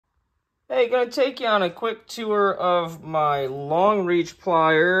Hey, gonna take you on a quick tour of my long reach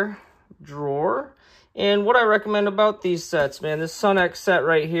plier drawer. And what I recommend about these sets, man, this Sunex set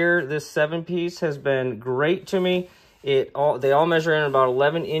right here, this 7-piece has been great to me. They all measure in about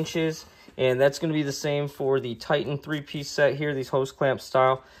 11 inches, and that's going to be the same for the Titan 3-piece set here, these hose clamp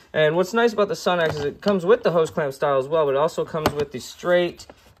style. And what's nice about the Sunex is it comes with the hose clamp style as well, but it also comes with the straight,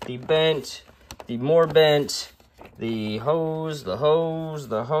 the bent, the more bent, the hose,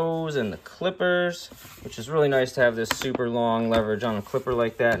 and the clippers, which is really nice to have this super long leverage on a clipper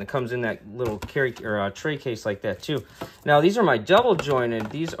like that, and it comes in that little tray case like that too. Now these are my double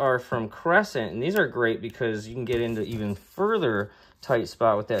jointed. These are from Crescent, and these are great because you can get into even further tight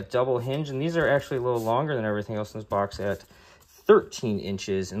spot with that double hinge, and these are actually a little longer than everything else in this box at 13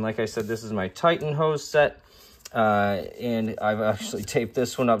 inches. And like I said, this is my Titan hose set. And I've actually taped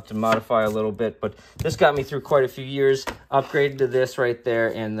this one up to modify a little bit, but this got me through quite a few years. Upgraded to this right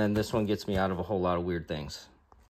there, and then this one gets me out of a whole lot of weird things.